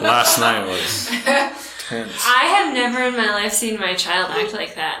Last night was tense. I have never in my life seen my child act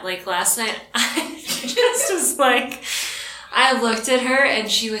like that. Like last night, I just was like, I looked at her and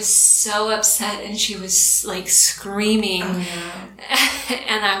she was so upset and she was like screaming. Oh, yeah.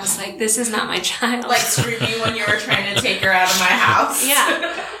 And I was like, this is not my child. Like screaming when you were trying to take her out of my house.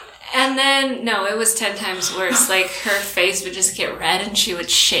 Yeah. And then, no, it was 10 times worse. Like, her face would just get red and she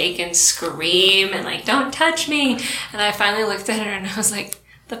would shake and scream and like, don't touch me. And I finally looked at her and I was like,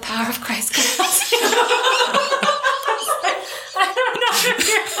 the power of Christ compels you. I don't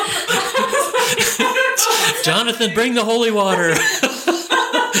know. Jonathan, bring the holy water.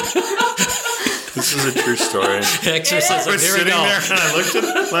 This is a true story. Exorcism. I was sitting there and I looked at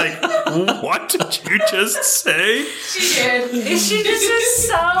her like, what did you just say? She did. She just was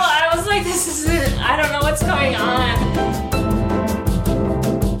so, I was like, this isn't, I don't know what's going on.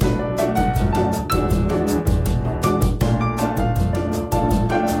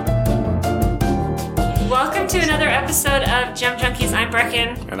 Welcome to another episode of Gem Junkies. I'm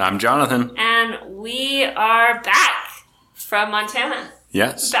Brecken. And I'm Jonathan. And we are back from Montana.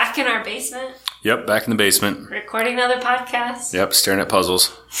 Yes. Back in our basement. Yep, back in the basement. Recording another podcast. Yep, staring at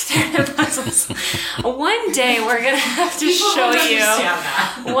puzzles. Staring at puzzles. One day we're going to have to show you.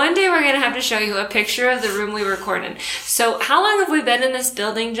 One day we're going to have to show you a picture of the room we record in. So how long have we been in this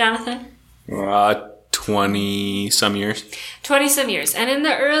building, Jonathan? 20-some years. 20-some years. And in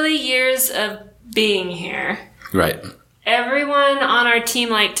the early years of being here, right, everyone on our team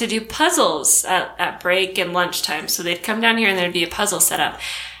liked to do puzzles at break and lunchtime. So they'd come down here and there'd be a puzzle set up.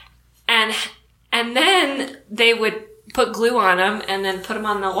 And then they would put glue on them and then put them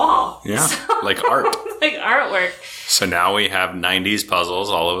on the wall. Yeah, so, like art. Like artwork. So now we have 90s puzzles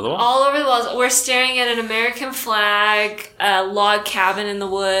all over the wall. All over the walls. We're staring at an American flag, a log cabin in the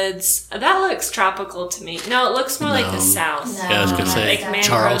woods. That looks tropical to me. No, it looks more like the South. No. Yeah, I was going to say like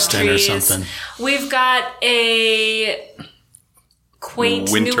Charleston trees. Or something. We've got a quaint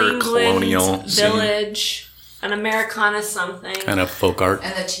Winter New England colonial village. An Americana something. Kind of folk art.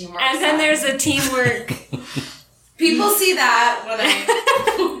 And the teamwork. And then there's a teamwork. People see that when I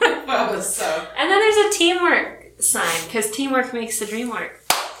pose, so. And then there's a teamwork sign, because teamwork makes the dream work.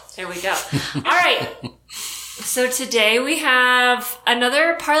 There we go. All right. So today we have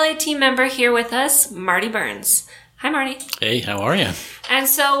another Parlay team member here with us, Marty Burns. Hi, Marty. Hey, how are you? And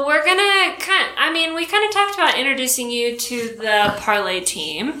so we're going to we kind of talked about introducing you to the Parlay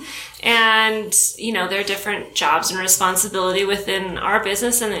team. And, you know, there are different jobs and responsibility within our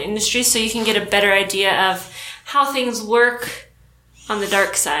business and the industry, so you can get a better idea of how things work on the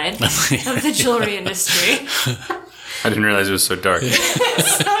dark side of the jewelry industry. I didn't realize it was so dark.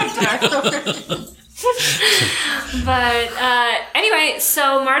 It's so dark. But anyway,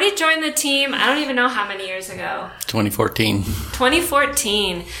 so Marty joined the team, I don't even know how many years ago. 2014.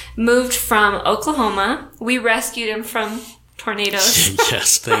 2014. Moved from Oklahoma. We rescued him from tornadoes.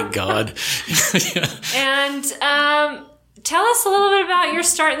 Yes, thank God. And tell us a little bit about your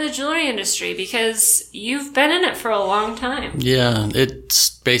start in the jewelry industry, because you've been in it for a long time. Yeah,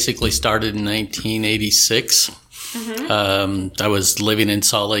 it basically started in 1986. Mm-hmm. I was living in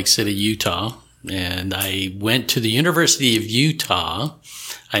Salt Lake City, Utah, and I went to the University of Utah.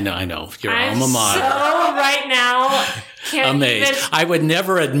 I know, your alma mater. So right now, amazed. I would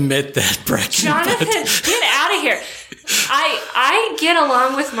never admit that, Brecken. Jonathan, get out of here. I get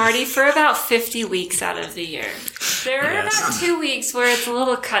along with Marty for about 50 weeks out of the year. There are about 2 weeks where it's a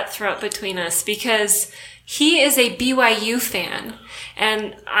little cutthroat between us, because he is a BYU fan,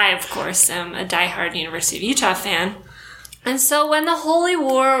 and I, of course, am a diehard University of Utah fan. And so when the Holy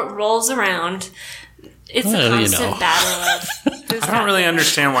War rolls around, it's a constant battle of... I don't really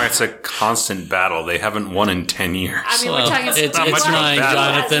understand why it's a constant battle. They haven't won in 10 years. I mean, we're talking... It's mine,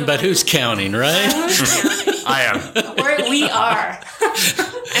 Jonathan, but who's counting, right? Who's counting? I am. We are.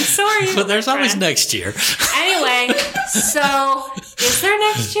 And so are you. But there's always next year. Anyway, so is there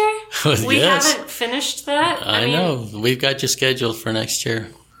next year? We haven't finished that. I know. We've got you scheduled for next year.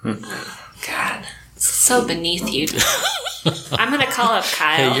 God, it's so beneath you. I'm going to call up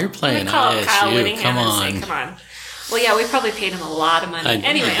Kyle. Hey, you're playing I'm call up Kyle ISU. Whittingham Come on. and say, come on. Well, yeah, we probably paid him a lot of money.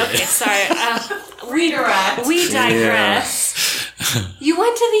 Anyway, okay, sorry. Redirect. We digress. Yeah. You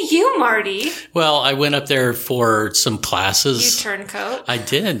went to the U, Marty. Well, I went up there for some classes. You turncoat. I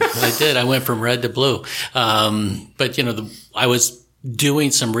did. I went from red to blue. But, you know, I was doing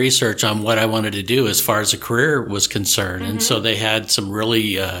some research on what I wanted to do as far as a career was concerned. And so they had some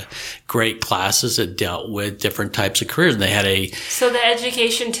really great classes that dealt with different types of careers. And they had So the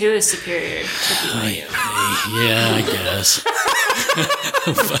education too is superior to BYU. yeah, I guess.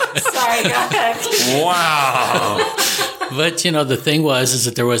 Sorry, go ahead. Wow. But, you know, the thing is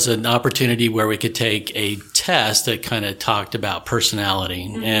that there was an opportunity where we could take a test that kind of talked about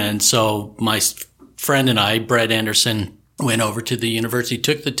personality. And so my friend and I, Brett Anderson, went over to the university,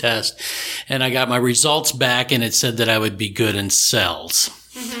 took the test, and I got my results back, and it said that I would be good in sales.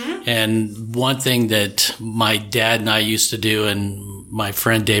 And one thing that my dad and I used to do, and my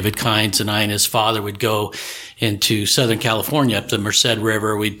friend David Kynes and I and his father would go into Southern California, up the Merced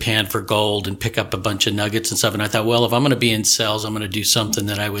River. We'd pan for gold and pick up a bunch of nuggets and stuff. And I thought, well, if I'm going to be in sales, I'm going to do something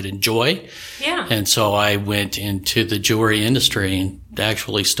that I would enjoy. Yeah. And so I went into the jewelry industry and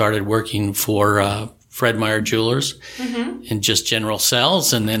actually started working for Fred Meyer Jewelers in just general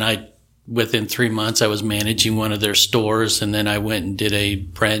sales. And then within 3 months, I was managing one of their stores. And then I went and did a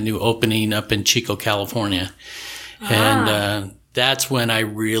brand new opening up in Chico, California. And that's when I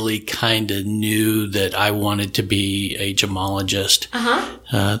really kind of knew that I wanted to be a gemologist.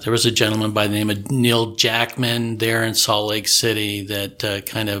 There was a gentleman by the name of Neil Jackman there in Salt Lake City that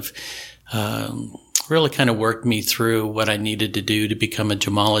really kind of worked me through what I needed to do to become a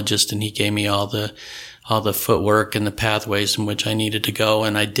gemologist. And he gave me all the footwork and the pathways in which I needed to go.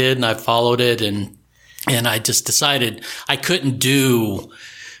 And I did, and I followed it. And I just decided I couldn't do,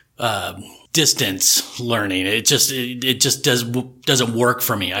 distance learning. It just doesn't work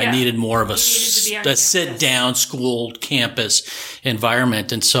for me. Yeah. I needed more of a sit down school campus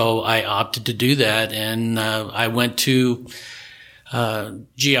environment. And so I opted to do that. And, I went to,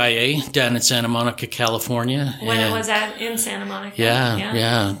 GIA down in Santa Monica, California. When was that in Santa Monica?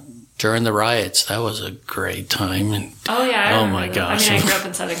 Yeah. During the riots. That was a great time. And, oh my gosh. I grew up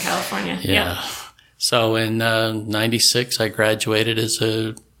in Southern California. Yeah. So in, 96, I graduated as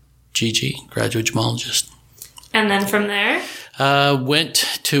a GG, graduate gemologist. And then from there? Went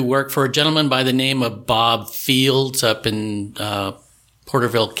to work for a gentleman by the name of Bob Fields up in,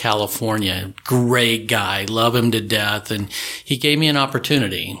 Porterville, California. Great guy. Love him to death. And he gave me an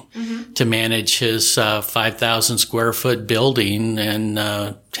opportunity to manage his 5,000 square foot building and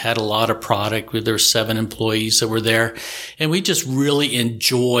had a lot of product. There were 7 employees that were there. And we just really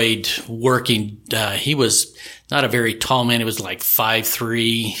enjoyed working. He was not a very tall man. He was like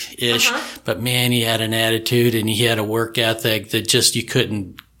 5'3"-ish. But man, he had an attitude and he had a work ethic that just you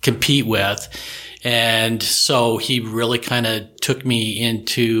couldn't compete with. And so he really kind of took me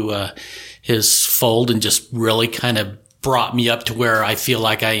into his fold and just really kind of brought me up to where I feel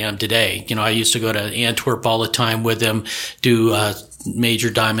like I am today. You know, I used to go to Antwerp all the time with him, do major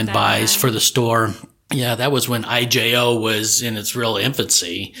diamond buys for the store. Yeah, that was when IJO was in its real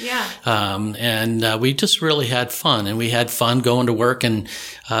infancy. Yeah. And we just really had fun, and we had fun going to work. And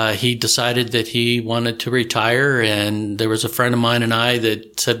he decided that he wanted to retire, and there was a friend of mine and I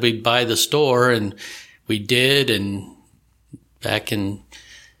that said we'd buy the store, and we did. And back in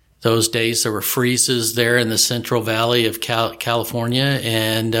those days, there were freezes there in the Central Valley of California,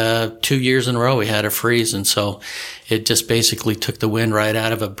 and 2 years in a row we had a freeze, and so it just basically took the wind right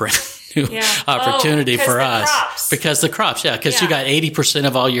out of a brand new opportunity for us. Crops. Because the crops, because you got 80%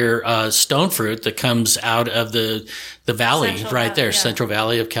 of all your stone fruit that comes out of the valley Central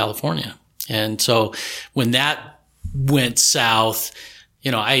Valley of California. And so when that went south,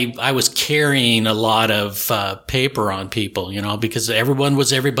 you know, I was carrying a lot of paper on people, you know, because everyone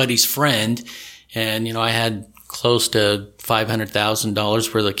was everybody's friend. And, you know, I had close to $500,000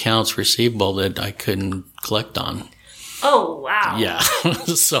 worth of accounts receivable that I couldn't collect on. Oh, wow. Yeah.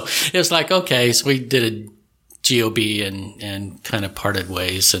 So it was like, okay, so we did a GOB and kind of parted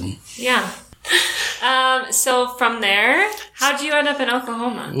ways. And yeah. So from there, how'd you end up in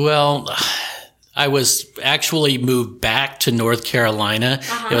Oklahoma? Well, I was actually moved back to North Carolina.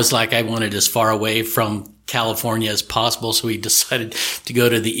 It was like I wanted as far away from California as possible, so we decided to go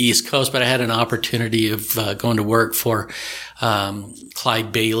to the East Coast. But I had an opportunity of going to work for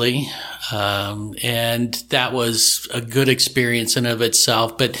Clyde Bailey, and that was a good experience in of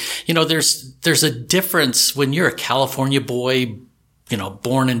itself. But you know, there's a difference when you're a California boy, you know,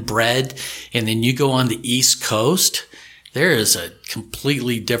 born and bred, and then you go on the East Coast. There is a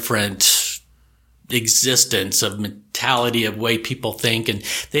completely different existence of mentality of way people think, and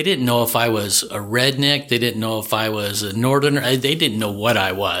they didn't know if I was a redneck, they didn't know if I was a northerner, they didn't know what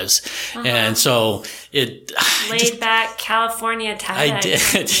I was. And so it laid back California tie. I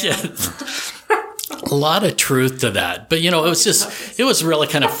did. Yeah. A lot of truth to that, but you know, it was really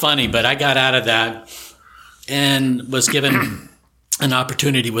kind of funny. But I got out of that and was given an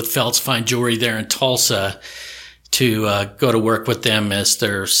opportunity with Phelps Fine Jewelry there in Tulsa to go to work with them as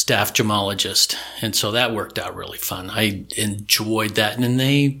their staff gemologist. And so that worked out really fun. I enjoyed that. And then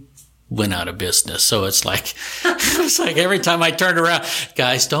they went out of business. So it's like every time I turned around,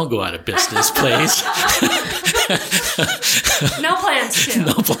 guys, don't go out of business, please. No plans to.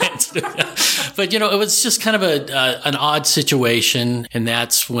 No plans to. But, it was just kind of an odd situation. And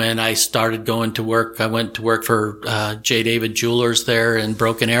that's when I started going to work. I went to work for J. David Jewelers there in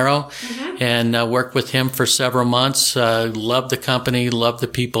Broken Arrow and worked with him for several months. Loved the company, loved the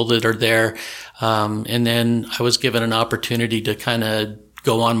people that are there. And then I was given an opportunity to kind of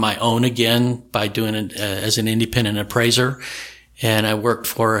go on my own again by doing it as an independent appraiser. And I worked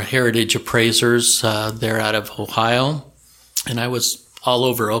for Heritage Appraisers there out of Ohio. And I was all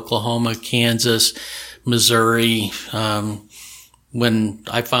over Oklahoma, Kansas, Missouri. When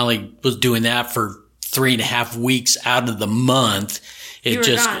I finally was doing that for 3.5 weeks out of the month,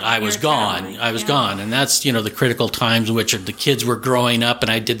 I was gone. I was gone. And that's, the critical times in which the kids were growing up.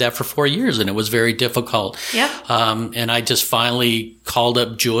 And I did that for 4 years and it was very difficult. Yep. And I just finally called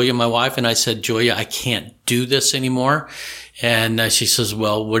up Julia, my wife, and I said, Julia, I can't do this anymore. And she says,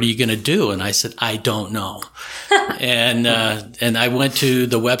 well, what are you going to do? And I said, I don't know. And I went to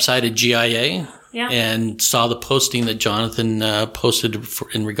the website of GIA. Yeah. And saw the posting that Jonathan posted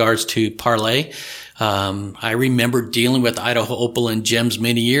in regards to Parlay. I remember dealing with Idaho Opal and Gems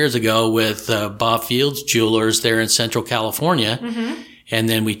many years ago with Bob Fields Jewelers there in Central California. Mm-hmm. And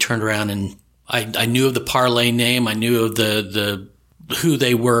then we turned around and I knew of the Parlay name. I knew of the who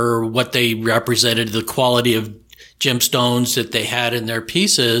they were, what they represented, the quality of gemstones that they had in their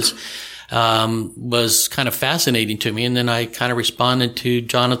pieces. Was kind of fascinating to me. And then I kind of responded to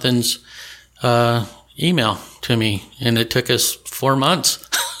Jonathan's email to me, and it took us 4 months.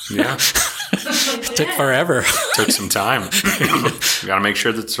 Yeah. It took forever. Took some time. You got to make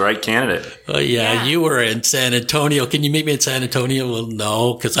sure that's the right candidate. Well, yeah, you were in San Antonio. Can you meet me in San Antonio? Well,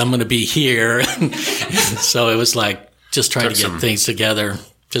 no, because I'm going to be here. So it was like just trying to get things together,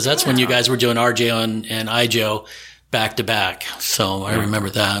 because that's when you guys were doing RJ and IJO back to back. So I remember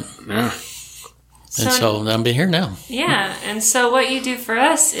that. Yeah. And so I'm here now. Yeah. And so what you do for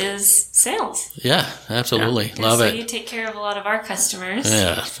us is sales. Yeah, absolutely. Yeah. Love it. So you take care of a lot of our customers.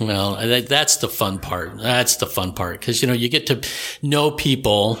 Yeah. Well, that's the fun part. That's the fun part. Because, you get to know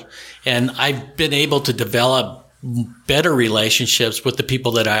people, and I've been able to develop better relationships with the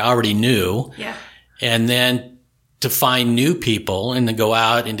people that I already knew. Yeah. And then to find new people and to go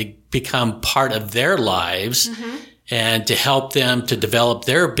out and to become part of their lives. Mm-hmm. And to help them to develop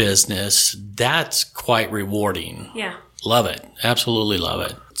their business, that's quite rewarding. Yeah. Love it. Absolutely love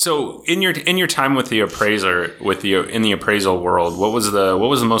it. So in your time with the appraiser, in the appraisal world, what was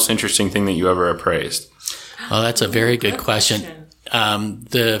the most interesting thing that you ever appraised? Oh, that's a very good question.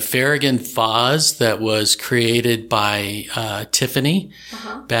 The Farragon vase that was created by Tiffany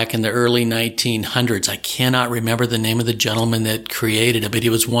back in the early 1900s. I cannot remember the name of the gentleman that created it, but he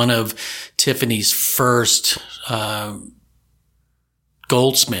was one of Tiffany's first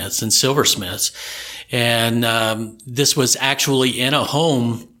goldsmiths and silversmiths. And this was actually in a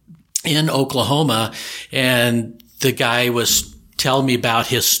home in Oklahoma, and the guy was telling me about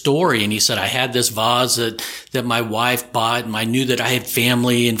his story, and he said, I had this vase that my wife bought, and I knew that I had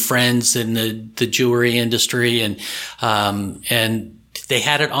family and friends in the jewelry industry, and they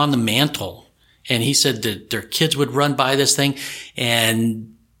had it on the mantle. And he said that their kids would run by this thing, and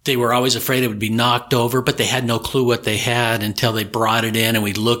they were always afraid it would be knocked over, but they had no clue what they had until they brought it in, and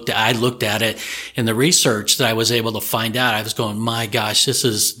I looked at it, and the research that I was able to find out, I was going, my gosh, this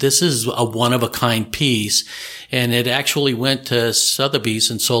is a one of a kind piece. And it actually went to Sotheby's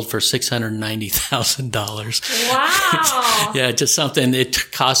and sold for $690,000. Wow. Yeah, just something.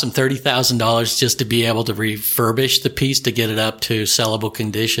 It cost them $30,000 just to be able to refurbish the piece to get it up to sellable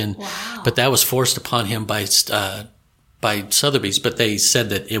condition. Wow. But that was forced upon him by Sotheby's, but they said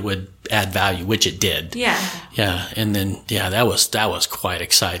that it would add value, which it did. Yeah. Yeah. And then, that was quite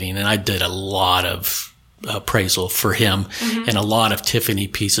exciting. And I did a lot of appraisal for him and a lot of Tiffany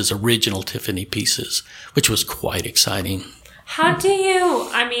pieces, original Tiffany pieces, which was quite exciting. How do you,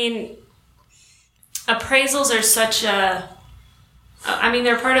 appraisals are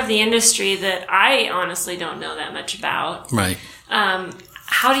they're part of the industry that I honestly don't know that much about. Right.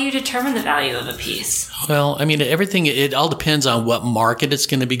 How do you determine the value of a piece? Well, it all depends on what market it's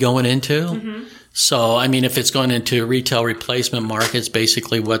going to be going into. Mm-hmm. So, if it's going into a retail replacement market, it's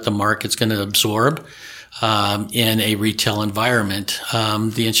basically what the market's going to absorb in a retail environment.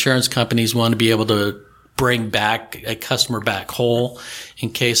 The insurance companies want to be able to bring back a customer back whole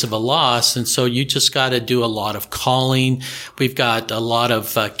in case of a loss. And so you just got to do a lot of calling. We've got a lot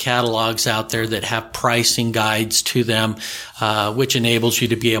of catalogs out there that have pricing guides to them, which enables you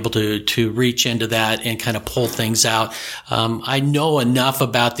to be able to reach into that and kind of pull things out. I know enough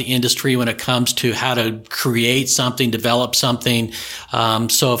about the industry when it comes to how to create something, develop something.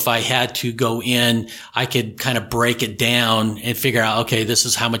 So if I had to go in, I could kind of break it down and figure out, okay, this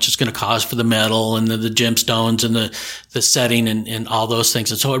is how much it's going to cost for the metal and the gemstones and the setting and all those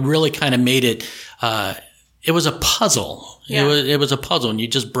things. And so it really kind of made it, it was a puzzle. Yeah. It was a puzzle, and you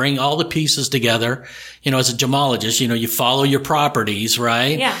just bring all the pieces together. As a gemologist, you follow your properties,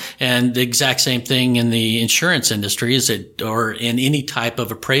 right? Yeah. And the exact same thing in the insurance industry or in any type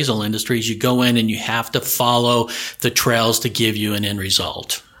of appraisal industries, you go in and you have to follow the trails to give you an end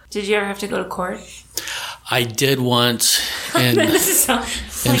result. Did you ever have to go to court? I did once. And This is so,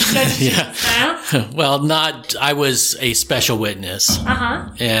 like Judge yeah. style. Well, I was a special witness. Uh-huh.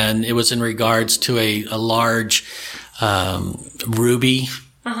 And it was in regards to a large ruby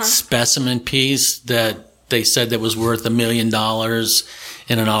specimen piece that they said that was worth $1 million.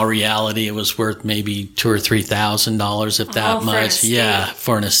 And in all reality, it was worth maybe $2,000 or $3,000, if that much.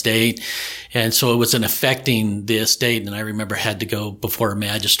 For an estate. And so it was affecting the estate. And I remember had to go before a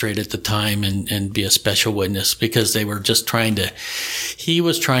magistrate at the time and be a special witness because they were just he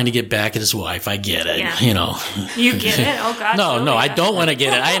was trying to get back at his wife. I get it, Yeah. You get it? Oh, God. No, I don't want to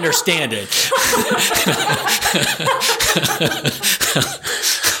get it. I understand it.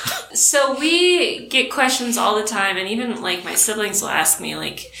 So we get questions all the time, and even like my siblings will ask me,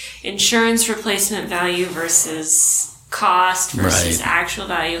 like, insurance replacement value versus cost versus Right. actual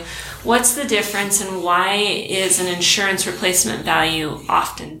value. What's the difference, and why is an insurance replacement value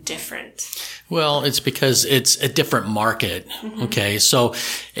often different? Well, it's because it's a different market. Okay. So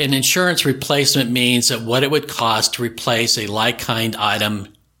an insurance replacement means that what it would cost to replace a like-kind item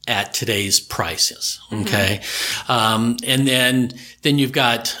at today's prices. Okay. And then you've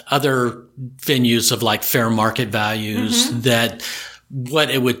got other venues of like fair market values that what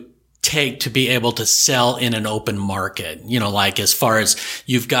it would take to be able to sell in an open market, like as far as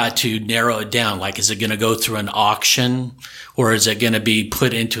you've got to narrow it down, like, is it going to go through an auction or is it going to be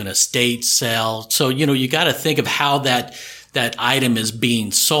put into an estate sale? So, you got to think of how that item is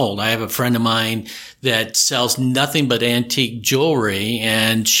being sold. I have a friend of mine that sells nothing but antique jewelry,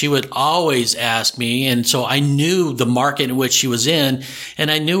 and she would always ask me. And so I knew the market in which she was in, and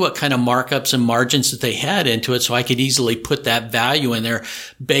I knew what kind of markups and margins that they had into it. So I could easily put that value in there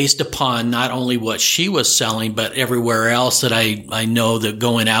based upon not only what she was selling, but everywhere else that I know that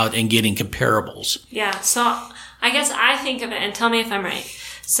going out and getting comparables. Yeah. So I guess I think of it, and tell me if I'm right.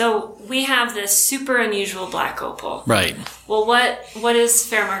 So we have this super unusual black opal. Right. Well, what is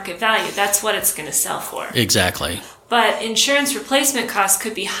fair market value? That's what it's going to sell for. Exactly. But insurance replacement costs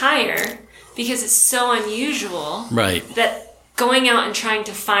could be higher because it's so unusual. Right. That going out and trying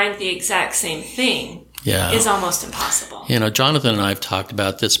to find the exact same thing is almost impossible. Jonathan and I have talked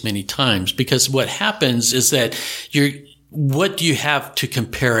about this many times because what happens is that what do you have to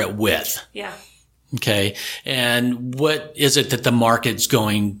compare it with? Yeah. Okay. And what is it that the market's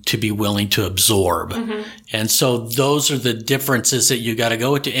going to be willing to absorb? And so those are the differences that you got to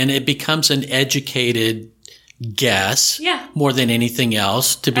go into. And it becomes an educated guess more than anything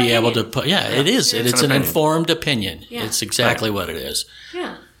else to be able to put. Yeah, it is. It's an informed opinion. Yeah. It's exactly what it is.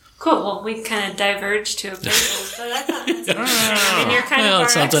 Yeah. Cool. Well, we kind of diverged to appraisals, but I thought that's interesting. I mean, you're kind of our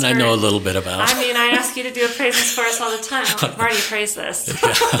it's something expert. I know a little bit about. I mean, I ask you to do appraisals for us all the time. I'm like, Marty, appraise this.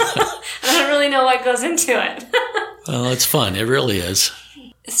 I don't really know what goes into it. Well, it's fun. It really is.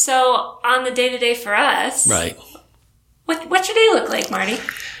 So, on the day-to-day for us, Right. What's your day look like, Marty?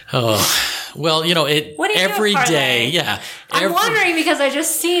 Oh, well, What do you do every at day. Parlay? Yeah. I'm wondering because I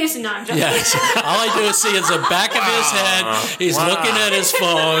just see you. No, I'm just Yes. All I do is see is the back of his head. He's looking at his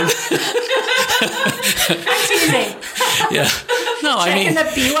phone. teasing. Yeah. No, I Checking mean, the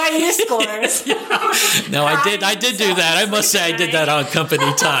BYU scores. no, I did do that. I must say I did that on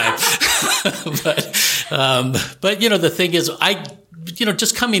company time. but the thing is,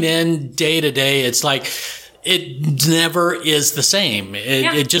 just coming in day to day, it's like, it never is the same.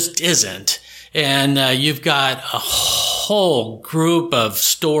 It just isn't. And you've got a whole group of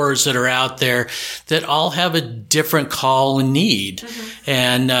stores that are out there that all have a different call and need.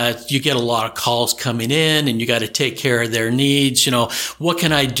 And you get a lot of calls coming in, and you got to take care of their needs. What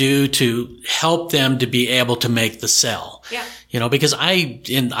can I do to help them to be able to make the sell? Yeah. Because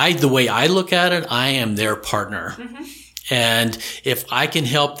the way I look at it, I am their partner. And if I can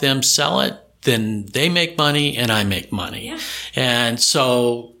help them sell it, then they make money and I make money. Yeah. And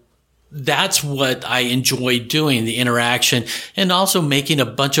so that's what I enjoy doing, the interaction, and also making a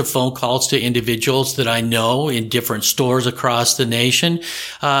bunch of phone calls to individuals that I know in different stores across the nation.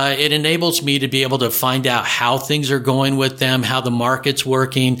 It enables me to be able to find out how things are going with them, how the market's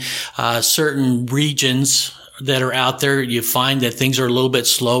working, certain regions that are out there. You find that things are a little bit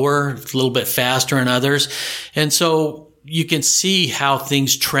slower, a little bit faster in others. And so you can see how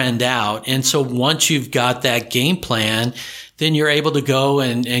things trend out. And so once you've got that game plan, then you're able to go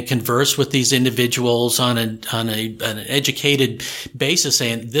and converse with these individuals on an educated basis,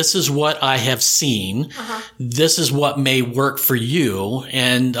 saying, this is what I have seen. This is what may work for you.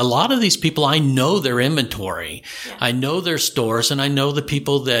 And a lot of these people, I know their inventory. Yeah. I know their stores, and I know the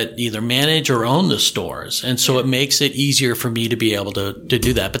people that either manage or own the stores. And so it makes it easier for me to be able to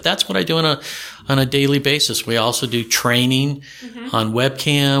do that. But that's what I do on a daily basis. We also do training on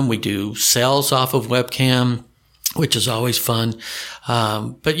webcam. We do sales off of webcam, which is always fun.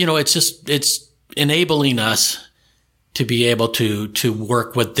 But it's enabling us to be able to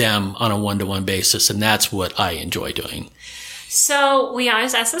work with them on a one-to-one basis. And that's what I enjoy doing. So we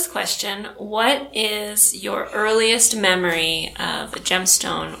always ask this question: what is your earliest memory of a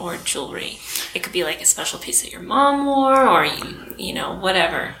gemstone or jewelry? It could be like a special piece that your mom wore, or you know,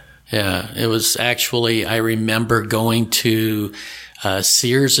 whatever. Yeah, it was actually, I remember going to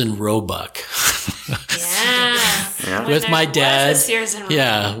Sears and Roebuck. Yeah. With my dad. Sears and Roebuck.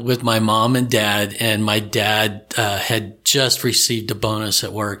 Yeah, with my mom and dad. And my dad had just received a bonus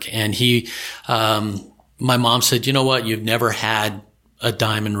at work. And my mom said, you know what? You've never had a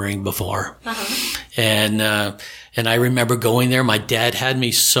diamond ring before. And I remember going there. My dad had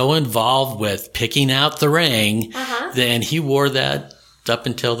me so involved with picking out the ring. Then he wore that up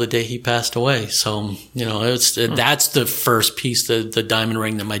until the day he passed away. So, you know, that's the first piece, the diamond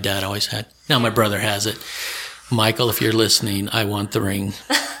ring that my dad always had. Now my brother has it. Michael, if you're listening, I want the ring.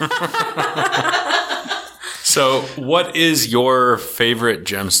 So what is your favorite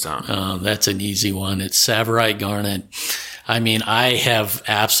gemstone? Oh, that's an easy one. It's Tsavorite Garnet. I mean, I have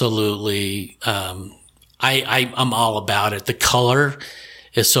absolutely, I'm all about it. The color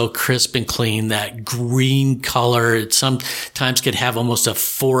is so crisp and clean. That green color, it sometimes could have almost a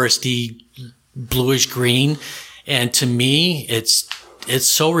foresty bluish green. And to me, it's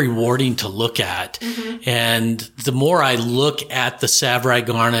so rewarding to look at. And the more I look at the Tsavorite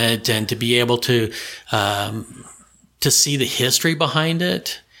Garnet and to be able to see the history behind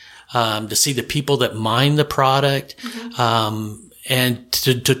it, to see the people that mine the product, and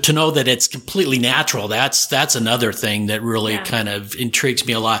to know that it's completely natural. That's another thing that really kind of intrigues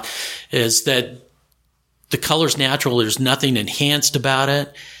me a lot, is that the color's natural. There's nothing enhanced about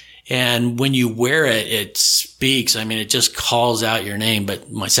it. And when you wear it, it speaks. I mean, it just calls out your name.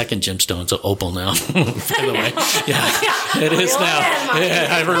 But my second gemstone's an opal now, by the way. Yeah, it is now.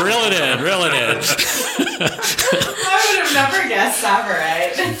 I reel it in. I would have never guessed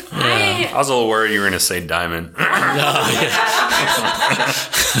Tsavorite. I was a little worried you were going to say diamond.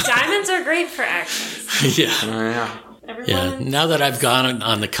 Diamonds are great for actions. Yeah. Now that I've gone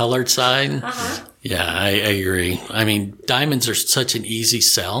on the colored side, I agree. I mean, diamonds are such an easy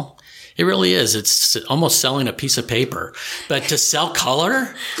sell. It really is. It's almost selling a piece of paper. But to sell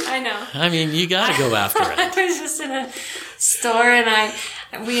color, I know. I mean, you got to go after it. I was just in a store and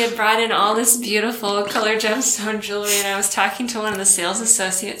we had brought in all this beautiful colored gemstone jewelry, and I was talking to one of the sales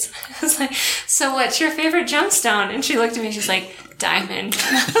associates. I was like, "So what's your favorite gemstone?" And she looked at me. She's like, "Diamond."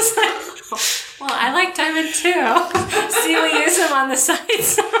 And I was like, "Well, I like diamond too. See, we use them on the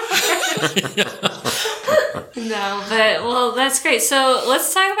site." No, but well, that's great. So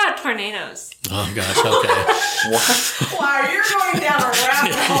let's talk about tornadoes. Oh gosh, okay. Wow, you're going down a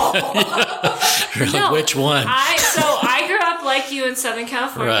rabbit hole. Really? No, which one? I grew up like you in Southern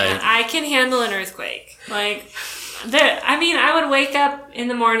California. Right. I can handle an earthquake. I would wake up in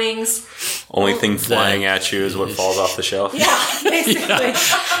the mornings. Only thing flying at you is what falls off the shelf. Yeah, basically.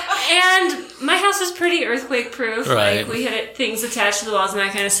 And my house was pretty earthquake proof. Right. Like we had things attached to the walls and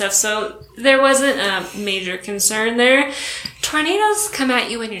that kind of stuff. So there wasn't a major concern there. Tornadoes come at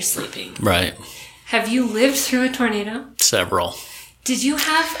you when you're sleeping. Right. Have you lived through a tornado? Several. Did you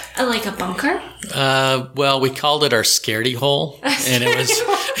have a bunker? Well, we called it our scaredy hole, and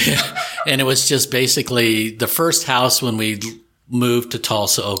it was just basically the first house when we moved to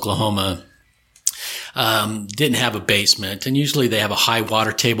Tulsa, Oklahoma. Didn't have a basement, and usually they have a high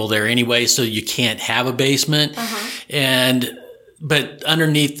water table there anyway, so you can't have a basement. But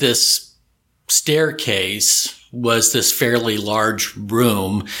underneath this staircase was this fairly large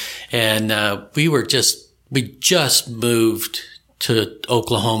room, and we just moved to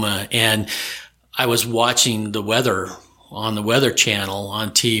Oklahoma, and I was watching the weather on the Weather Channel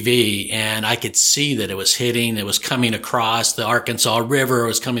on TV, and I could see that it was hitting. It was coming across the Arkansas River. It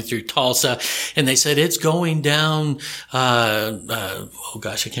was coming through Tulsa, and they said it's going down. Oh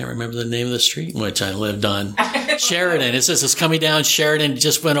gosh, I can't remember the name of the street in which I lived on. Sheridan. It says it's coming down Sheridan.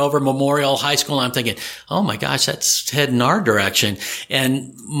 Just went over Memorial High School. And I'm thinking, oh my gosh, that's heading our direction.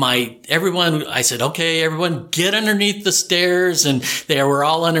 And I said, okay, everyone get underneath the stairs, and they were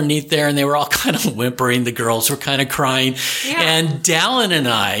all underneath there, and they were all kind of whimpering. The girls were kind of crying. Yeah. And Dallin and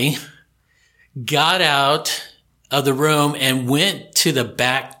I got out of the room and went to the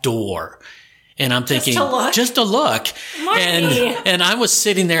back door. And I'm thinking, just to look. And I was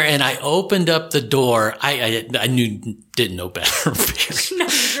sitting there, and I opened up the door. I didn't know better.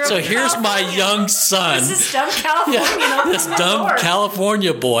 So here's my young son. This dumb California. This dumb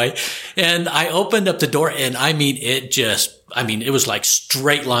California boy. And I opened up the door, and it was like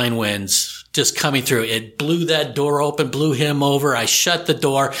straight line winds just coming through. It blew that door open, blew him over. I shut the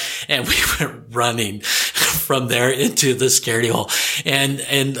door, and we went running from there into the scaredy hole.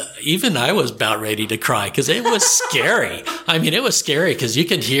 And even I was about ready to cry because it was scary. It was scary because you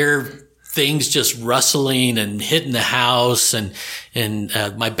could hear things just rustling and hitting the house, and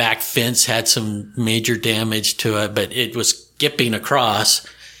my back fence had some major damage to it, but it was skipping across.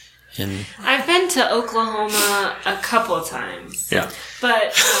 And I've been to Oklahoma a couple of times. Yeah.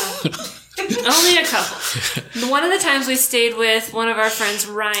 But only a couple. One of the times we stayed with one of our friends,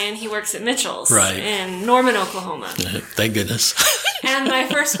 Ryan. He works at Mitchell's in Norman, Oklahoma. Thank goodness. And my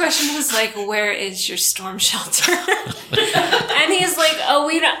first question was like, where is your storm shelter? And he's like, oh,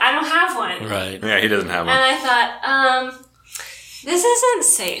 I don't have one. Right. Yeah, he doesn't have one. And I thought, this isn't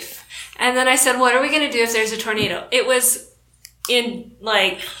safe. And then I said, what are we going to do if there's a tornado? It was in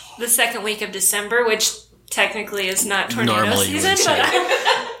like the second week of December, which technically is not tornado season, but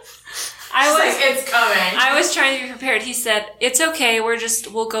it's coming. I was trying to be prepared. He said, it's okay,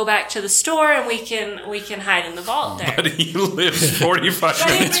 we'll go back to the store and we can hide in the vault there. But he lives 45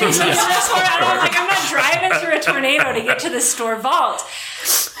 minutes from the store. I'm like, I'm not driving through a tornado to get to the store vault.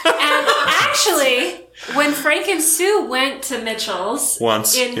 And actually, when Frank and Sue went to Mitchell's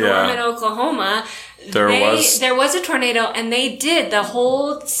in Norman, Oklahoma, there was a tornado, and they did. The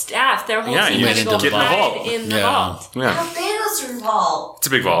whole staff, their whole team went to go hide in the vault. Yeah. How big was your vault? It's a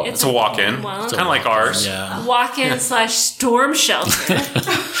big vault. It's a walk-in. Well, it's kind of like ours. Yeah. Walk-in / storm shelter.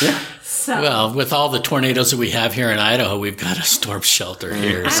 Yeah. So. Well, with all the tornadoes that we have here in Idaho, we've got a storm shelter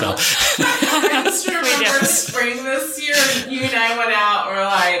here. So I just remember spring this year, you and I went out. We're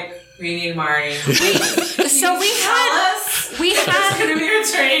like, we need Marty. There's going to be a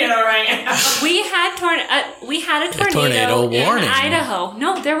tornado right now. We had a tornado warning in Idaho.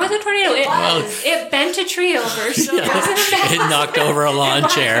 No, there was a tornado. It bent a tree over, so it wasn't a bad. It knocked over a lawn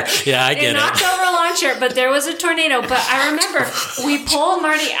chair. Yeah, I get it. It knocked over a lawn chair, but there was a tornado. But I remember we pulled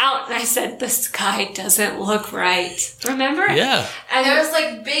Marty out, and I said, "The sky doesn't look right." Remember? Yeah. And there was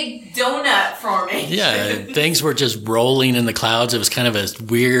like big donut forming. Yeah, things were just rolling in the clouds. It was kind of a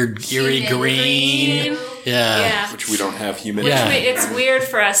weird, eerie green. Yeah. Which we don't have humidity. It's weird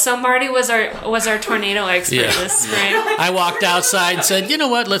for us. So Marty was our tornado expert this spring. I walked outside and said, you know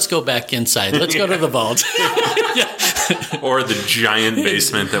what? Let's go back inside. Let's go to the vault. Or the giant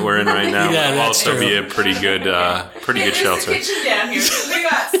basement that we're in right now will also be a pretty good shelter. There's a kitchen down here. So we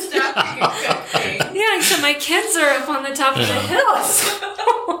got stuff. Yeah, so my kids are up on the top of the hills.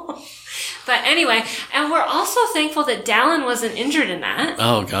 But anyway, and we're also thankful that Dallin wasn't injured in that.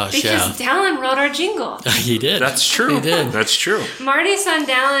 Oh, gosh, because Dallin wrote our jingle. He did. That's true. He did. That's true. Marty's son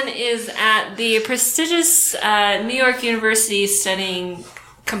Dallin is at the prestigious New York University studying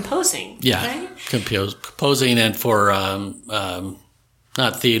composing. Yeah, right? Composing and for,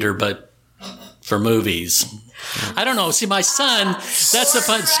 not theater, but for movies. I don't know. See, my son, that's the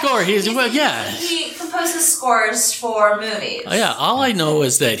fun score. He composes scores for movies. Oh, yeah. All I know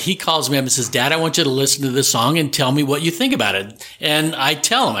is that he calls me up and says, Dad, I want you to listen to this song and tell me what you think about it. And I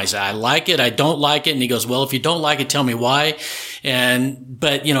tell him, I say, I like it. I don't like it. And he goes, well, if you don't like it, tell me why.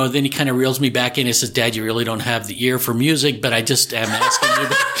 But then he kind of reels me back in and says, Dad, you really don't have the ear for music, but I just am asking you.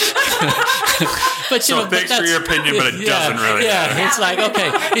 But, thanks for your opinion, but it doesn't really matter. Yeah, it's like,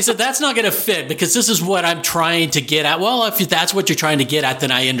 okay. He said, that's not going to fit because this is what I'm trying to get at. Well, if that's what you're trying to get at, then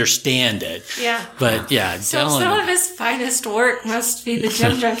I understand it. Yeah. But, yeah. So some of his finest work must be the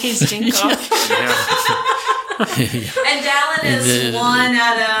Gem Junkies jingle. And Dallin is 1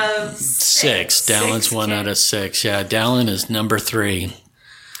 out of 6. Dallin's 1 out of 6. Yeah, Dallin is number 3.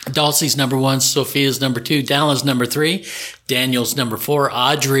 Dulcie's number 1, Sophia's number 2, Dallyn's number 3, Daniel's number 4,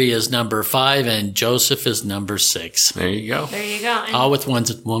 Audrey is number 5, and Joseph is number 6. There you go. There you go. All with one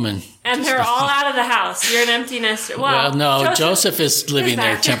woman. And they're all out of the house. You're an empty nester. Well, no, Joseph is living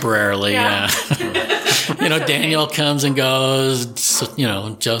there temporarily. Yeah. Daniel comes and goes. So,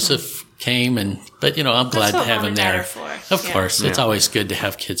 Joseph came but I'm glad to have him there. Of course, it's always good to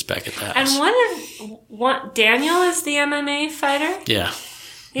have kids back at the house. And Daniel is the MMA fighter. Yeah.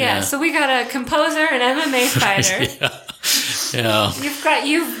 So we got a composer, an MMA fighter.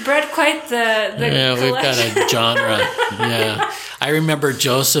 You've bred quite the collection. We've got a genre. I remember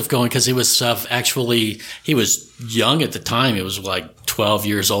Joseph going because he was he was young at the time. He was like 12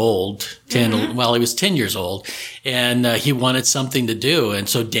 years old, 10. Mm-hmm. Well, he was 10 years old, and he wanted something to do. And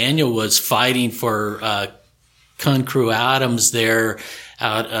so Daniel was fighting for Kun Crew Adams there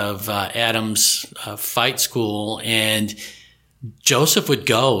out of Adams Fight School, and Joseph would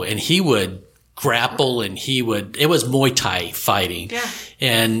go and he would grapple and it was Muay Thai fighting. Yeah.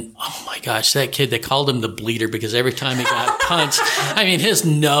 And oh my gosh, that kid, they called him the bleeder because every time he got punched, his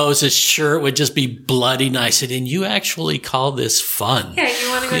nose, his shirt would just be bloody. And I said, and you actually call this fun? Yeah, you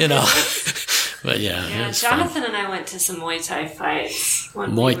want to go But it was Jonathan fun. and I went to some Muay Thai fights.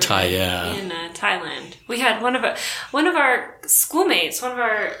 Muay Thai, in Thailand. We had one of our schoolmates, one of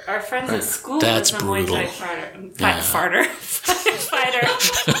our friends at school. That's was a brutal. Muay Thai fighter.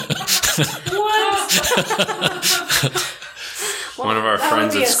 What? One of our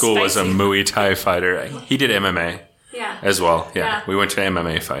friends at school was a Muay Thai fighter. He did MMA. Yeah. As well. Yeah. We went to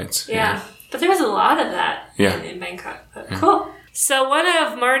MMA fights. Yeah. But there was a lot of that in Bangkok. But cool. So one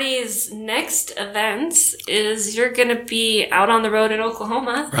of Marty's next events is you're going to be out on the road in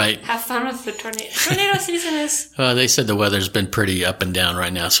Oklahoma. Right. Have fun with the tornado. Tornado season is... They said the weather's been pretty up and down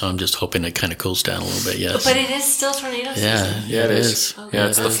right now, so I'm just hoping it kind of cools down a little bit, yes. But it is still tornado season. Yeah, it is. Okay. Yeah,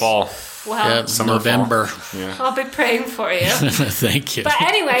 it's the fall. Well, November. Yeah. I'll be praying for you. Thank you. But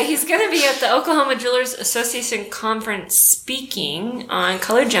anyway, he's going to be at the Oklahoma Jewelers Association Conference speaking on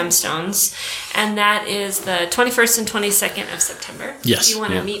colored gemstones, and that is the 21st and 22nd of September. Yes. If you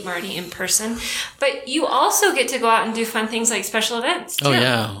want to meet Marty in person. But you also get to go out and do fun things like special events, too. Oh,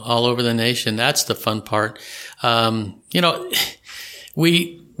 yeah. All over the nation. That's the fun part.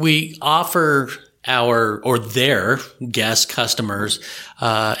 We offer their guest customers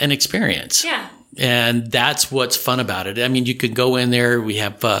an experience. Yeah. And that's what's fun about it. You could go in there. We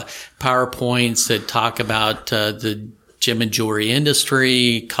have PowerPoints that talk about the gem and jewelry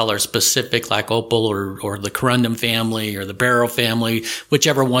industry, color specific like opal or the corundum family or the beryl family,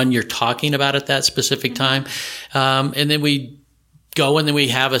 whichever one you're talking about at that specific time. And then we go and then we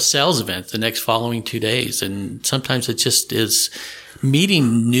have a sales event the next following 2 days. And sometimes it just is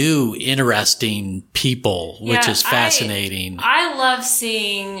meeting new, interesting people, which is fascinating. I love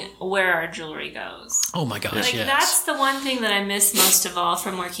seeing where our jewelry goes. Oh my gosh, yes. That's the one thing that I miss most of all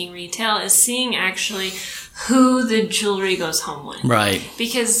from working retail is seeing actually who the jewelry goes home with. Right.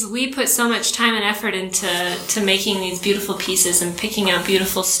 Because we put so much time and effort into making these beautiful pieces and picking out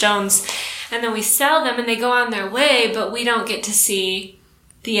beautiful stones. And then we sell them and they go on their way, but we don't get to see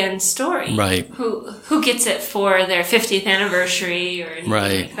the end story. Right. Who gets it for their 50th anniversary or anything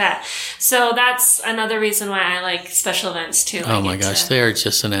like that. So that's another reason why I like special events too. Oh my gosh, they're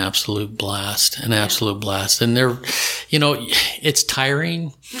just an absolute blast. And they're, it's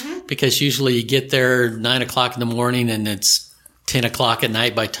tiring because usually you get there 9 o'clock in the morning and it's 10 o'clock at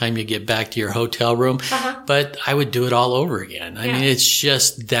night by the time you get back to your hotel room. But I would do it all over again. I mean, it's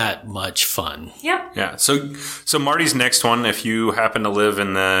just that much fun. Yep. Yeah. So Marty's next one, if you happen to live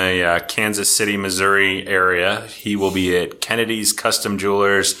in the Kansas City, Missouri area, he will be at Kennedy's Custom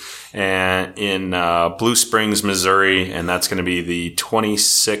Jewelers and in Blue Springs, Missouri, and that's going to be the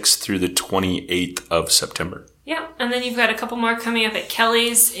 26th through the 28th of September. Yeah, and then you've got a couple more coming up at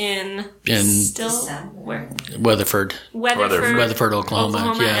Kelly's in where? Weatherford,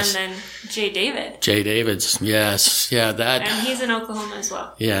 Oklahoma. Yes, and then Jay David. Jay David's, yes, yeah, that. And he's in Oklahoma as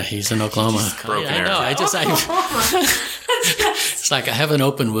well. Yeah, he's in Oklahoma. Broken I know. It's like I have an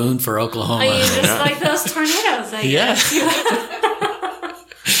open wound for Oklahoma. Oh, you just like those tornadoes, I guess.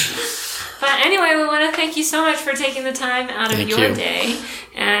 But anyway, we want to thank you so much for taking the time out of your day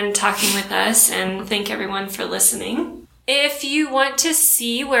and talking with us, and thank everyone for listening. If you want to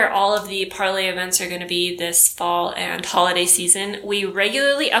see where all of the Parlay events are going to be this fall and holiday season, we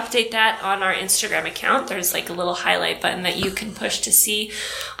regularly update that on our Instagram account. There's like a little highlight button that you can push to see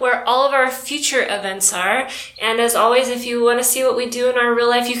where all of our future events are. And as always, if you want to see what we do in our real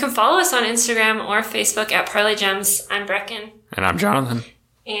life, you can follow us on Instagram or Facebook at Parlay Gems. I'm Brecken. And I'm Jonathan.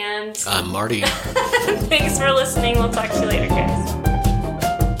 And I'm Marty. Thanks for listening. We'll talk to you later, guys.